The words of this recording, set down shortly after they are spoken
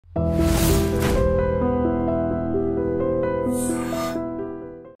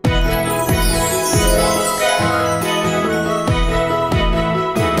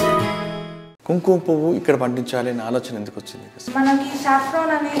కుంకుమ పువ్వు ఇక్కడ పండించాలి అనే ఆలోచన ఎందుకు వచ్చింది? మనకి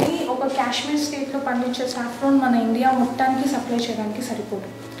సాఫ్రాన్ అనేది ఒక కాశ్మీర్ స్టేట్లో పండించే సాఫ్రాన్ మన ఇండియా మొత్తానికి సప్లై చేయడానికి సరిపోదు.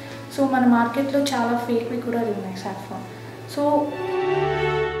 సో మన మార్కెట్లో చాలా ఫేక్వి కూడా ఉన్నాయి saffron. So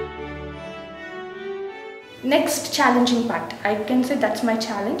next challenging part, I can say that's my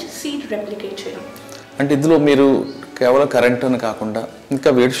challenge, seed replicate చేయడం. అంటే ఇందులో మీరు కేవలం కరెంట్ అని కాకుండా ఇంకా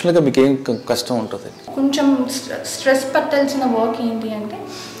అడిషనల్గా మీకు ఏం కష్టం ఉంటుంది? కొంచెం స్ట్రెస్ పట్టాల్సిన వర్క్ ఏంటి అంటే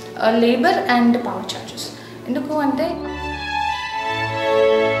లేబర్ అండ్ పవర్ చార్జెస్. ఎందుకు అంటే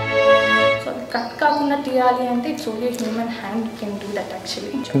సో అది కట్ కాకుండా తీయాలి అంటే it's only human hand can do that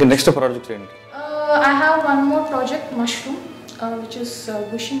actually. ఇంకా నెక్స్ట్ ప్రాజెక్ట్ ఏంటి? I have one more project, mushroom, which is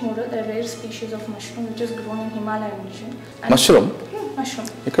Gushi model, a rare species of mushroom which is grown in Himalayan region. Mushroom? Mushroom.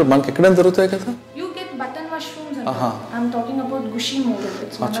 ఇక్కడ మనకి ఎక్కడ దొరుకుతాయి కదా? You get button mushrooms. I'm talking about Gushi model.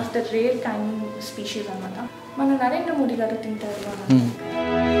 It's one of the rare kind species anamata. మన నరేంద్ర మోడీ గారు తింటారు.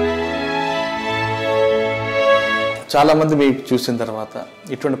 చాలా మంది మీకు చూసిన తర్వాత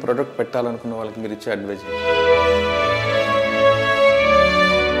ఇటువంటి ప్రోడక్ట్ పెట్టాలనుకున్న వాళ్ళకి మీరు ఇచ్చే అడ్వైజ్?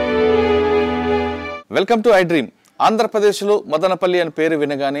 Welcome to iDream. ఆంధ్రప్రదేశ్లో మదనపల్లి అని పేరు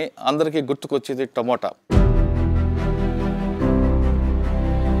వినగానే అందరికీ గుర్తుకొచ్చేది టమోటా.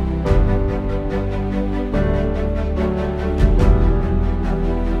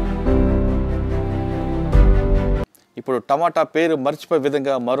 ఇప్పుడు టమాటా పేరు మర్చిపోయే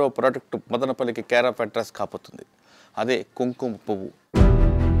విధంగా మరో ప్రోడక్ట్ మదనపల్లికి కేర్ ఆఫ్ అడ్రస్ కాబోతుంది. అదే కుంకుమ పువ్వు.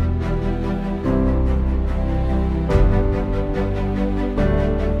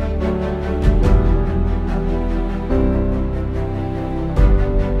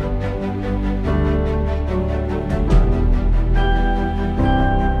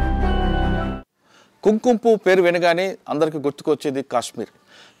 కుంకుమ పువ్వు పేరు వినగానే అందరికీ గుర్తుకొచ్చేది కాశ్మీర్.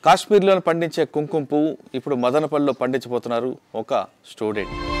 కాశ్మీర్లో పండించే కుంకుమ పువ్వు ఇప్పుడు మదనపల్లిలో పండించబోతున్నారు ఒక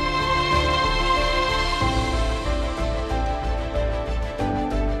స్టూడెంట్.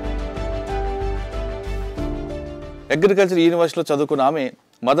 అగ్రికల్చర్ యూనివర్సిటీలో చదువుకున్న ఆమె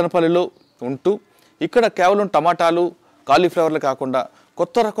మదనపల్లిలో ఉంటూ ఇక్కడ కేవలం టమాటాలు, కాలీఫ్లవర్లు కాకుండా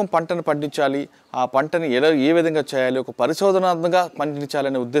కొత్త రకం పంటను పండించాలి, ఆ పంటని ఏ విధంగా చేయాలి, ఒక పరిశోధనాత్మకంగా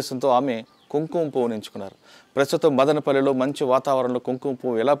పండించాలనే ఉద్దేశంతో ఆమె కుంకుమ పువ్వుని ఎంచుకున్నారు. ప్రస్తుతం మదనపల్లిలో మంచి వాతావరణంలో కుంకుమ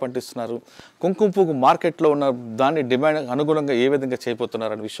పువ్వు ఎలా పండిస్తున్నారు, కుంకుమ పువ్వుకు మార్కెట్లో ఉన్న దాన్ని డిమాండ్ అనుగుణంగా ఏ విధంగా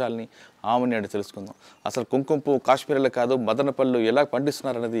చేయబోతున్నారు అనే విషయాల్ని ఆమెని అడిగి తెలుసుకుందాం. అసలు కుంకుమ పువ్వు కాశ్మీర్లో కాదు మదనపల్లిలో ఎలా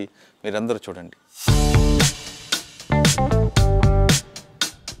పండిస్తున్నారు అనేది మీరందరూ చూడండి.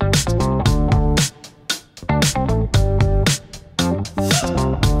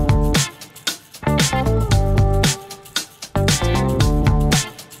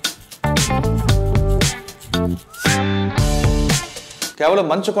 కేవలం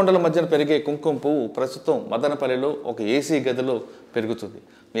మంచు కొండల మధ్యన పెరిగే కుంకుమ పువ్వు ప్రస్తుతం మదనపల్లిలో ఒక ఏసీ గదిలో పెరుగుతుంది.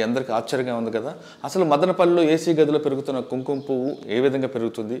 మీ అందరికీ ఆశ్చర్యంగా ఉంది కదా? అసలు మదనపల్లిలో ఏసీ గదిలో పెరుగుతున్న కుంకుమ పువ్వు ఏ విధంగా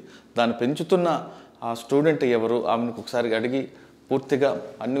పెరుగుతుంది, దాన్ని పెంచుతున్న ఆ స్టూడెంట్ ఎవరు, ఆమెను ఒకసారి అడిగి పూర్తిగా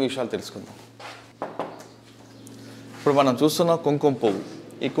అన్ని విషయాలు తెలుసుకుందాం. ఇప్పుడు మనం చూస్తున్న కుంకుమ పువ్వు,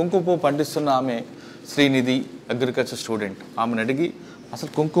 ఈ కుంకుమ పువ్వు పండిస్తున్న ఆమె శ్రీనిధి అగ్రికల్చర్ స్టూడెంట్. ఆమెను అడిగి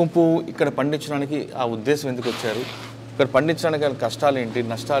అసలు కుంకుమ పువ్వు ఇక్కడ పండించడానికి ఆ ఉద్దేశం ఎందుకు వచ్చారు, ఇక్కడ పండించడానికి కష్టాలు ఏంటి,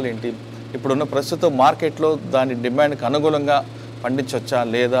 నష్టాలు ఏంటి, ఇప్పుడున్న ప్రస్తుతం మార్కెట్లో దాని డిమాండ్కి అనుగుణంగా పండించవచ్చా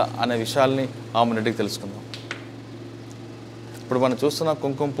లేదా అనే విషయాల్ని ఆమెను అడిగి తెలుసుకుందాం. ఇప్పుడు మనం చూస్తున్న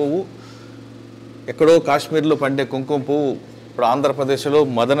కుంకుమ పువ్వు ఎక్కడో కాశ్మీర్లో పండే కుంకుమ పువ్వు ఇప్పుడు ఆంధ్రప్రదేశ్లో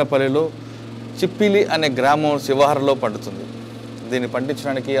మదనపల్లిలో చిప్పిలి అనే గ్రామం శివారులో పండుతుంది. దీన్ని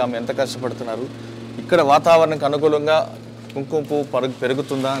పండించడానికి ఆమె ఎంత కష్టపడుతున్నారు, ఇక్కడ వాతావరణానికి అనుకూలంగా కుంకుమ పువ్వు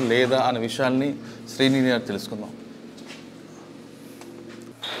పెరుగుతుందా లేదా అనే విషయాల్ని శ్రీనిధి తెలుసుకుందాం.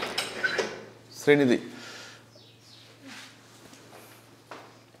 శ్రీనిధి,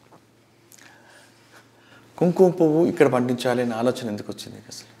 కుంకుమ పువ్వు ఇక్కడ పండించాలి అనే ఆలోచన ఎందుకు వచ్చింది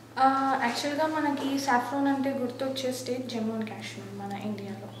అసలు? యాక్చువల్గా మనకి సాఫ్రాన్ అంటే గుర్తొచ్చే స్టేట్ జమ్మూ అండ్ కాశ్మీర్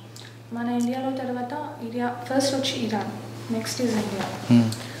మన ఇండియాలో తర్వాత ఫస్ట్ వచ్చి Iran, next is India.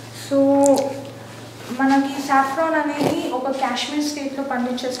 So మనకి సాఫ్రాన్ అనేది ఒక కాశ్మీర్ స్టేట్లో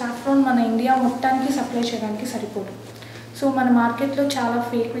పండించే సాఫ్రాన్ మన ఇండియా మొత్తానికి సప్లై చేయడానికి సరిపోదు. సో మన మార్కెట్లో చాలా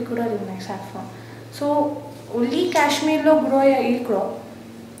ఫేక్వి కూడా ఉన్నాయి సాఫ్రాన్. సో ఓన్లీ కాశ్మీర్లో గ్రో అయ్యే ఈ క్రాప్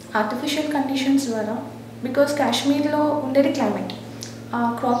ఆర్టిఫిషియల్ కండిషన్స్ ద్వారా, బికాస్ కాశ్మీర్లో ఉండేది క్లైమేట్, ఆ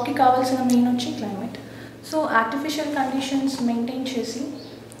క్రాప్కి కావాల్సిన మెయిన్ వచ్చి climate. So artificial conditions maintain చేసి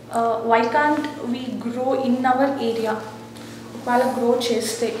why can't we grow in our area, వాళ్ళ గ్రో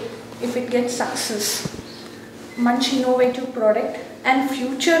చేస్తే ఇఫ్ ఇట్ గెట్ సక్సెస్, మంచి ఇన్నోవేటివ్ ప్రోడక్ట్ అండ్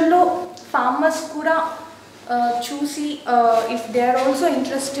ఫ్యూచర్లో ఫార్మర్స్ కూడా చూసి if they are also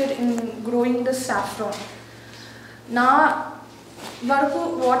interested in growing the saffron. నా వరకు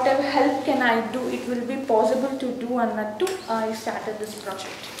whatever help can I do, it will be possible to do అన్నట్టు I started this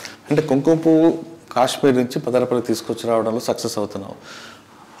project. అంటే కుంకుమ పువ్వు కాశ్మీర్ నుంచి మదనపల్లికి తీసుకొచ్చి రావడంలో సక్సెస్ అవుతున్నావు.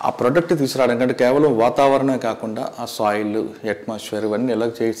 ఆ ప్రోడక్ట్ తీసుకురావడం కంటే కేవలం వాతావరణమే కాకుండా ఆ సాయిల్, అట్మాస్ఫియర్ ఇవన్నీ ఎలా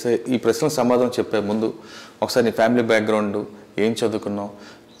చేసే ఈ ప్రశ్నలకు సమాధానం చెప్పే ముందు ఒకసారి నీ ఫ్యామిలీ బ్యాక్గ్రౌండ్, ఏం చదువుకున్నావు,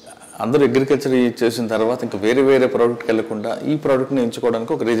 అందరూ అగ్రికల్చర్ చేసిన తర్వాత ఇంకా వేరే వేరే ప్రోడక్ట్కి వెళ్ళకుండా ఈ ప్రోడక్ట్ని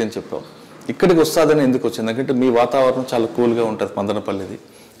ఎంచుకోవడానికి ఒక రీజన్ చెప్పావు. ఇక్కడికి వస్తుందని ఎందుకు వచ్చింది? ఎందుకంటే మీ వాతావరణం చాలా కూల్గా ఉంటుంది మదనపల్లిది.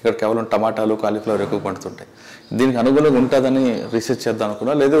 ఇక్కడ కేవలం టమాటాలు, కాలీఫ్లవర్ ఎక్కువ పండుతుంటాయి. దీనికి అనుగుణంగా ఉంటుందని రీసెర్చ్ చేద్దాం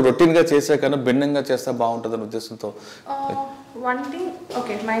అనుకున్నా, లేదా రొటీన్గా చేసే కన్నా భిన్నంగా చేస్తే బాగుంటుందని ఉద్దేశంతో? One thing,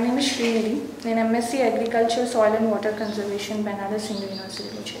 okay, my name is Srinidhi. నేను MSC Agriculture Soil and Water Conservation Banaras Hindu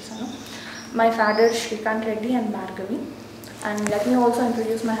Universityలో చేశాను. My father Shrikant Reddy and Bhargavi. And let me also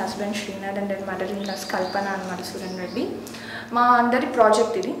introduce my husband Srinath and then mother-in-law Kalpana and Madhusudan Reddy. మా అందరి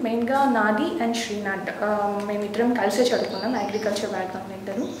project ఇది. మెయిన్గా నాది and Srinath మేమిద్దరం కలిసే చదువుకున్నాం, agriculture background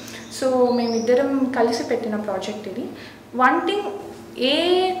ఇద్దరు. సో మేమిద్దరం కలిసి పెట్టిన ప్రాజెక్ట్ ఇది. వన్ థింగ్,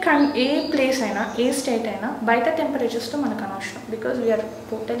 ఏ ప్లేస్ అయినా, ఏ స్టేట్ అయినా బయట టెంపరేచర్స్తో మనకు అనవసరం, because we are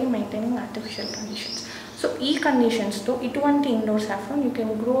totally maintaining artificial conditions. So ఈ కండిషన్స్తో ఇటువంటి indoor saffron you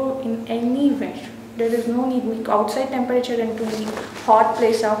can grow in anywhere. There is no need. మీకు outside temperature ఉంటుంది, హాట్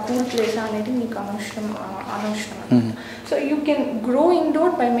ప్లేసా కూల్ ప్లేసా అనేది మీకు అనవసరం. So you can grow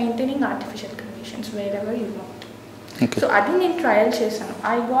indoor by maintaining artificial conditions wear ever you want. So అది నేను trial చేశాను.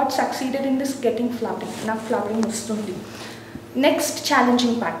 I got succeeded in this getting flowering. నాకు flowering వస్తుంది. Next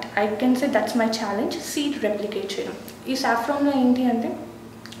challenging part, I can say that's my challenge, seed replicate చేయడం. ఈ సాఫ్రాన్లో ఏంటి అంటే,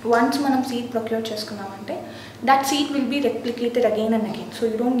 once మనం సీడ్ ప్రొక్యూర్ చేసుకున్నామంటే that seed will be replicated again and again. So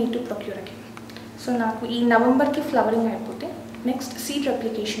you don't need to procure again. So నాకు ఈ నవంబర్కి flowering అయిపోతే next seed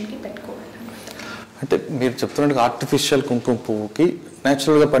రెప్లికేషన్కి పెట్టుకోవాలి. అంటే మీరు చెప్తున్నట్టు ఆర్టిఫిషియల్ కుంకుమ పువ్వుకి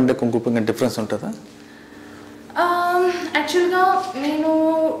న్యాచురల్గా పండే కుంకుమ పువ్వుకి డిఫరెన్స్ ఉంటుందా? యాక్చువల్గా నేను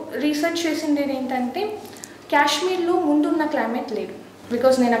రీసెర్చ్ చేసింది ఏంటంటే, కాశ్మీర్లో ముందున్న క్లైమేట్ లేదు.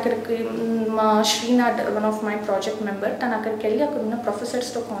 బికాజ్ నేను అక్కడికి మా Srinath one of my project member, తను అక్కడికి వెళ్ళి అక్కడ ఉన్న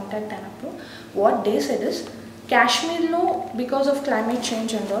ప్రొఫెసర్స్తో కాంటాక్ట్ అయినప్పుడు వాట్ దే సెడ్ ఇస్, కాశ్మీర్లో because of climate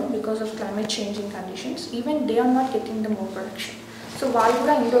change and all, because of climate changing conditions, even they are not getting the more production. So వాళ్ళు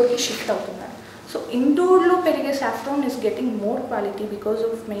కూడా ఇండోర్కి షిఫ్ట్ అవుతున్నారు. సో ఇండోర్లో పెరిగే saffron is getting more quality because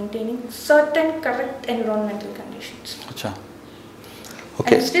of maintaining certain correct environmental conditions.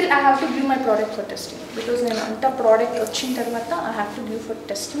 And still I have to give my product for testing, because నేను అంత product వచ్చిన తర్వాత I have to give for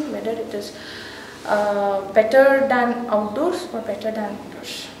testing whether it is better than outdoors or better than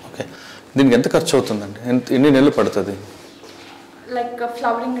indoors. Okay, దీనికి ఎంత ఖర్చు అవుతుందండి? ఎన్ని నెలలు పడుతుంది? లైక్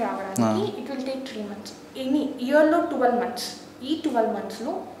ఫ్లవరింగ్ రావడానికి it will take 3 months. Any ఇయర్లో 12 months. ఈ 12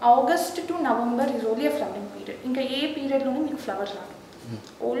 monthsలో August to November is only a flowering period. ఇంకా ఏ పీరియడ్లోనే మీకు ఫ్లవర్ రాదు.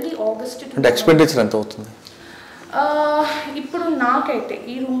 Only August to. అంటే ఎక్స్పెండిచర్ ఎంత అవుతుంది? ఇప్పుడు నాకైతే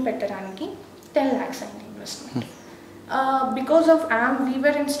ఈ రూమ్ పెట్టడానికి 10 lakhs అయింది investment. Because of we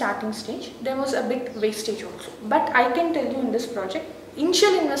were in starting stage, there was a bit wastage also. But I can tell you in this project,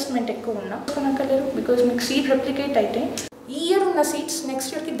 initial investment ఎక్కువ ఉన్నా కొనక్కర్లేదు, బికాజ్ మీకు సీడ్ రెప్లికేట్ అయితే ఈ ఇయర్ ఉన్న సీడ్స్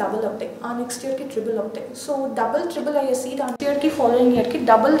నెక్స్ట్ ఇయర్కి double అవుతాయి, ఆ next ఇయర్కి ట్రిబుల్ అవుతాయి. సో డబుల్ ట్రిబుల్ అయ్యే సీడ్ ఆ ఇయర్కి ఫాలోయింగ్ ఇయర్కి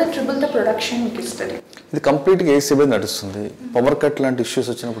డబుల్ ద ప్రొడక్షన్ మీకు ఇస్తుంది. ఇది కంప్లీట్గా ఏసీ మీద నడుస్తుంది. పవర్ కట్ లాంటి ఇష్యూస్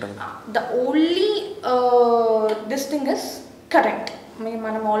వచ్చినప్పుడు the only this thing is current.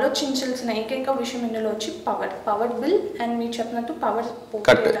 మనం ఆలోచించాల్సిన ఏకైక విషయం ఇందులో వచ్చి పవర్ బిల్ అండ్ మీరు చెప్పినట్టు పవర్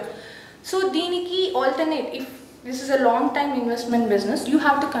పోతే. సో దీనికి alternate, if this is a long time investment business, you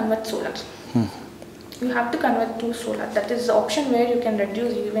have to convert solar. You have to convert to solar. That is the option where you can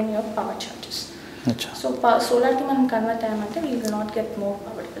reduce even your power charges. So solar ki manam convert ayamante we will not get more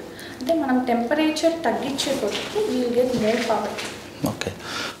power bill. Ante manam temperature taggiche kodiki we will get more power. Okay.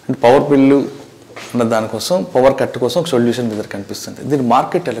 And power bill ఉన్న దానికోసం power cut కోసం solution మీ దగ్గర కనిపిస్తుంది. దీని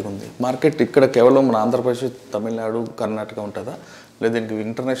market ఎలాగుంది? Market ఇక్కడ కేవలం మన ఆంధ్రప్రదేశ్, తమిళనాడు, కర్ణాటక ఉంటుందా, లేదా దీనికి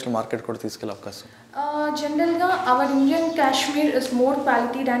ఇంటర్నేషనల్ మార్కెట్ కూడా తీసుకెళ్ళే అవకాశం? జనరల్గా our Indian Kashmir is more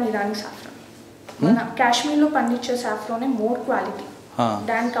quality than Irani saffron. మన కాశ్మీర్లో పండించే సాఫ్రానే more quality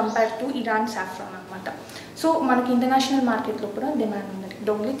than compare to Iran saffron అనమాట. సో మనకి ఇంటర్నేషనల్ మార్కెట్లో కూడా డిమాండ్ ఉంది.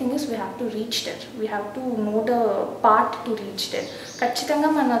 The only thing is we have to reach there, we have to know the part to reach there. ఖచ్చితంగా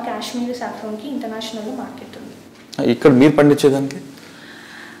మన కాశ్మీర్ సాఫ్రాన్కి ఇంటర్నేషనల్ మార్కెట్ ఉంది. ఇక్కడ మీరు పండించేదానికి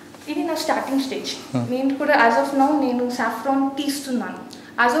ఇది నా స్టార్టింగ్ స్టేజ్. నేను కూడా యాజ్ ఆఫ్ నౌ నేను సాఫ్రాన్ తీస్తున్నాను.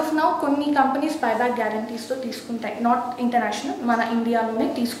 యాజ్ ఆఫ్ నౌ కొన్ని కంపెనీస్ బైబ్యాక్ గ్యారంటీస్తో తీసుకుంటాయి, నాట్ ఇంటర్నేషనల్, మన ఇండియాలోనే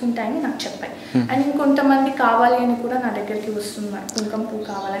తీసుకుంటాయని నాకు చెప్పాయి. అండ్ ఇంకొంతమంది కావాలి అని కూడా నా దగ్గరికి వస్తున్నారు, కుంకుమ పువ్వు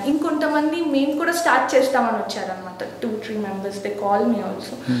కావాలని. ఇంకొంతమంది మేము కూడా స్టార్ట్ చేస్తామని వచ్చారనమాట. 2-3 members they call me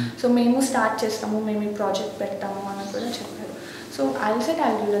also. So మేము స్టార్ట్ చేస్తాము, మేము ఈ ప్రాజెక్ట్ పెడతాము అని కూడా చెప్పారు. So I said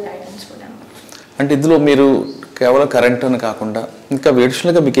I will give the guidance for them. అంటే ఇందులో మీరు కేవలం కరెంట్ అని కాకుండా ఇంకా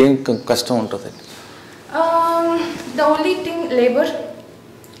అడిషనల్గా మీకు ఏం కష్టం ఉంటుంది? The only thing labour.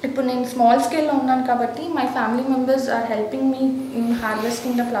 ఇప్పుడు నేను స్మాల్ స్కేల్లో ఉన్నాను కాబట్టి my family members are helping me in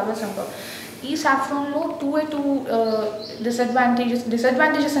harvesting the flowers and ఈ సాఫ్రాన్లో టూ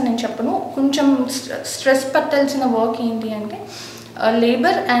డిసడ్వాంటేజెస్ అని నేను చెప్పను. కొంచెం స్ట్రెస్ పట్టాల్సిన వర్క్ ఏంటి అంటే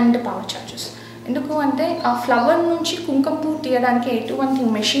లేబర్ అండ్ పవర్ ఛార్జెస్. ఎందుకు అంటే ఆ ఫ్లవర్ నుంచి కుంకుమ పువ్వు తీయడానికి ఎటువంటి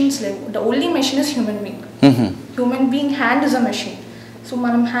మెషిన్స్ లేవు. The only machine is human being. Human being hand is a machine. So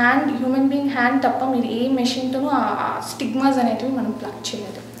మనం హ్యూమన్ బీయింగ్ హ్యాండ్ తప్ప మీరు ఏ మెషిన్తోనూ ఆ స్టిగ్మాస్ అనేటివి మనం ప్లగ్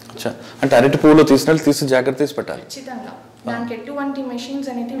చేయలేదు. అంటే అరటి పువ్వులో తీసి జాగ్రత్త తీసి పెట్టాలి ఖచ్చితంగా. దానికి ఎటువంటి మెషిన్స్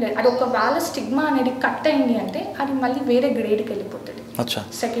అనేవి లేదు. అది ఒకవేళ స్టిగ్మా అనేది కట్ అయింది అంటే అది మళ్ళీ వేరే గ్రేడ్కి వెళ్ళిపోతుంది,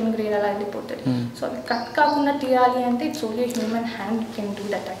 సెకండ్ గ్రేడ్ అలా వెళ్ళిపోతుంది. సో అది కట్ కాకుండా తీయాలి అంటే it's only human hand can do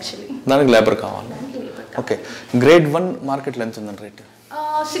that. Actually దానికి లేబర్ కావాలి. ఓకే, గ్రేడ్ 1 మార్కెట్లో ఎంత ఉందండి రేట్?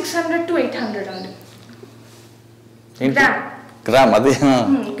 600 to 800 అండి. గ్రామ్ అది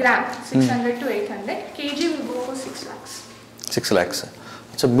gram 600 to 800. KG will go for 6 lakhs. 6 lakhs.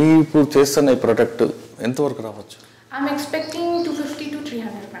 అచ్చా, మీ ఇప్పుడు చేస్తున్న ఈ ప్రోడక్ట్ ఎంతవరకు రావచ్చు? I'm expecting 250 to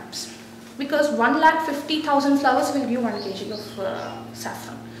 300 grams because 1,50,000 flowers will give 1 kg of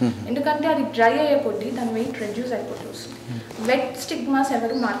saffron. ఎందుకంటే అది డ్రై అయ్యే కొద్దీ దాని వెయిట్ రెడ్యూస్ అయిపోతుంది. వెట్ స్టిగ్మాస్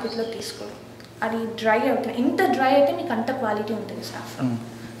ఎవరు మార్కెట్లో తీసుకోరు. అది డ్రై అవుతుంది. ఎంత డ్రై అయితే మీకు అంత క్వాలిటీ ఉంటుంది సాఫ్రాన్.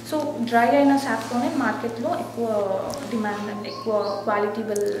 సో డ్రై అయిన సాఫ్రాన్ మార్కెట్లో ఎక్కువ డిమాండ్ అండ్ ఎక్కువ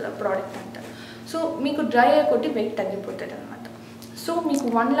క్వాలిటీబుల్ ప్రోడక్ట్ అంటారు. సో మీకు డ్రై అయ్యే కొద్దీ వెయిట్ తగ్గిపోతుంది అనమాట. సో మీకు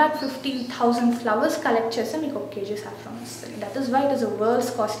 1,50,000 ఫ్లవర్స్ కలెక్ట్ చేస్తే మీకు 1 kg సాఫ్రాన్ వస్తుంది. That is why it is the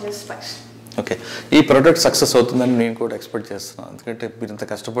world's costliest spice. Okay, ఈ ప్రోడక్ట్ సక్సెస్ అవుతుందని నేను కూడా ఎక్స్పెక్ట్ చేస్తున్నాను. ఎందుకంటే మీరు ఇంత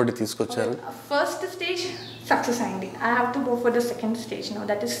కష్టపడి తీసుకొచ్చారు. ఫస్ట్ స్టేజ్ సక్సెస్ అయింది. I have to go for the second stage now,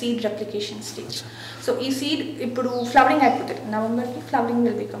 that is seed replication stage. So ఈ సీడ్ ఇప్పుడు ఫ్లవరింగ్ అయిపోతుంది. నవంబర్కి flowering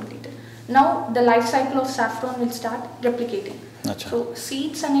will be completed. Now the life cycle of saffron will start replicating. So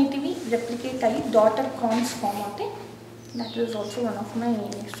seeds అనేటివి replicate అయ్యి daughter cons form అవుతాయి. That is also one of my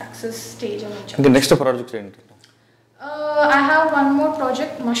success stage. Okay, next project ఏంటి? I have one more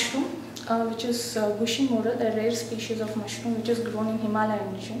project, mushroom, which is Gushi model, a rare species of mushroom which is grown in Himalayan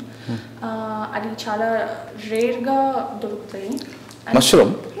region. అది చాలా rare గా దొరుకుతాయి.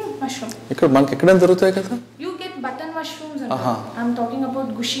 Mushroom? Mushroom. ఇక్కడ మనకి ఎక్కడ దొరుకుతాయి కదా? You get button mushrooms. I'm talking about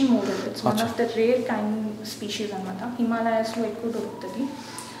Gushi model. It's one of the rare kind species అన్నమాట. Himalayas లో ఎక్కువ దొరుకుతుంది.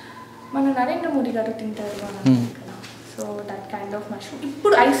 మన నరేంద్ర మోడీ గారు తింటారు అన్నమాట. So that kind of mushroom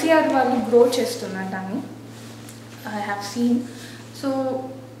ఇప్పుడు ఐసీఆర్ వాళ్ళు గ్రో చేస్తున్నారు దాన్ని. I have seen. సో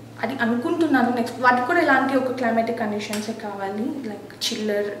అది అనుకుంటున్నాను నెక్స్ట్ వాటికి కూడా ఇలాంటి ఒక క్లైమాటిక్ కండిషన్సే కావాలి, లైక్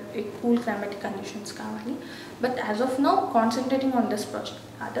చిల్లర్ కూల్ క్లైమాటిక్ కండిషన్స్ కావాలి. But as of now concentrating on this project.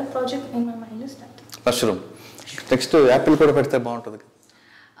 Other project in my mind is that mushroom. Next Apple కూడా పెడితే బాగుంటుంది.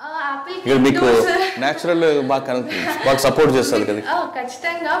 మీకు న్యాచురల్ బాగా సపోర్ట్ చేస్తారు కదా?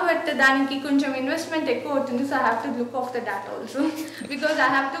 ఖచ్చితంగా, బట్ దానికి కొంచెం ఇన్వెస్ట్మెంట్ ఎక్కువ అవుతుంది. So I have to look of the that also because I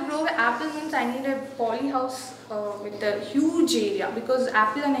have to grow Apple means I need a poly house with huge area. Because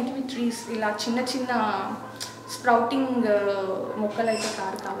Apple అనేటివి ట్రీస్ ఇలా చిన్న చిన్న స్ప్రౌటింగ్ మొక్కలు అయితే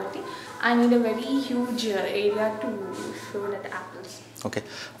కాదు కాబట్టి I need a very huge area to show that apples. Okay,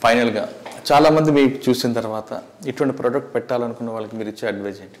 ఫైనల్గా చాలామంది మీకు చూసిన తర్వాత ఇటువంటి ప్రోడక్ట్ పెట్టాలనుకున్న వాళ్ళకి మీరు ఇచ్చే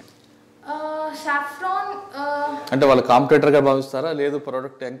అడ్వైజ్ ఏంటి? సాఫ్రాన్ అంటే వాళ్ళు కాంపిటేటర్గా భావిస్తారా, లేదు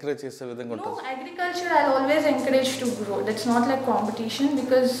ప్రోడక్ట్ ఎంకరేజ్ చేసే విధంగా ఉంటుంది? Agriculture I always encourage to grow. That's not like competition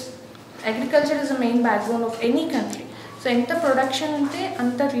because agriculture is the main back bone of any country. So ఎంత ప్రొడక్షన్ ఉంటే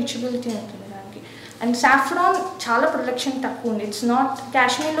అంత రీచబిలిటీ ఉంటుంది దానికి. అండ్ సాఫ్రాన్ చాలా ప్రొడక్షన్ తక్కువ ఉంది. ఇట్స్ నాట్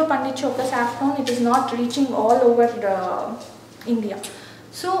కాశ్మీర్లో పండించే ఒక saffron it is not reaching all over India.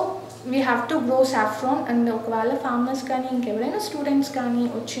 So we have to grow saffron. And ఒకవేళ ఫార్మర్స్ కానీ ఇంకెవరైనా స్టూడెంట్స్ కానీ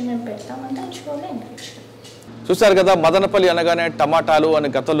వచ్చి మేము పెడతామంటే ఇచ్చుకోవాలి ఎంకరేజ్. చూసారు కదా, మదనపల్లి అనగానే టమాటాలు అని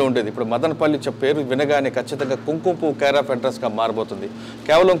గతంలో ఉండేది. ఇప్పుడు మదనపల్లి పేరు వినగానే ఖచ్చితంగా కుంకుమ పువ్వు కేర్ ఆఫ్ అడ్రస్గా మారబోతుంది.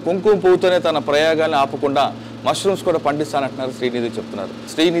 కేవలం కుంకుమ పువ్వుతోనే తన ప్రయోగాలను ఆపకుండా మష్రూమ్స్ కూడా పండిస్తానంటున్నారు శ్రీనిధి చెప్తున్నారు.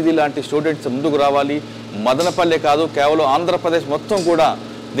 శ్రీనిధి లాంటి స్టూడెంట్స్ ముందుకు రావాలి. మదనపల్లి కాదు, కేవలం ఆంధ్రప్రదేశ్ మొత్తం కూడా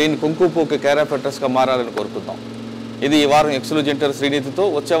దీన్ని కుంకుమ పువ్వుకి కేర్ ఆఫ్ అడ్రస్గా మారాలని కోరుకుందాం. ఇది ఈ వారం ఎక్స్క్లూజివ్ శ్రీనిధితో.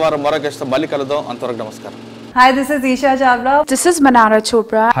 వచ్చే వారం మరో గెస్ట్తో మళ్ళీ కలుద్దాం. అంతవరకు నమస్కారం. Hi, this is Isha Chavla. This is Manara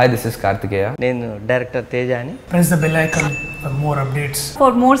Chopra. Hi, this is Kartikeya. నేను director తేజాని. Press the bell icon for more updates.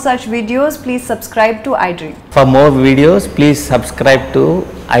 For more such videos, please subscribe to iDream. For more videos, please subscribe to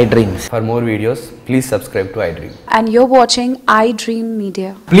iDream. For more videos, please subscribe to iDream. And you're watching iDream Media.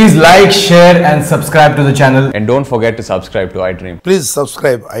 Please like, share and subscribe to the channel. And don't forget to subscribe to iDream. Please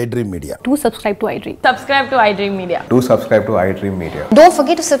subscribe iDream Media. Do subscribe to iDream. Subscribe to iDream Media. Do subscribe to iDream Media. Don't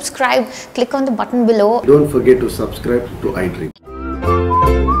forget to subscribe. Click on the button below. Don't forget to subscribe to iDream.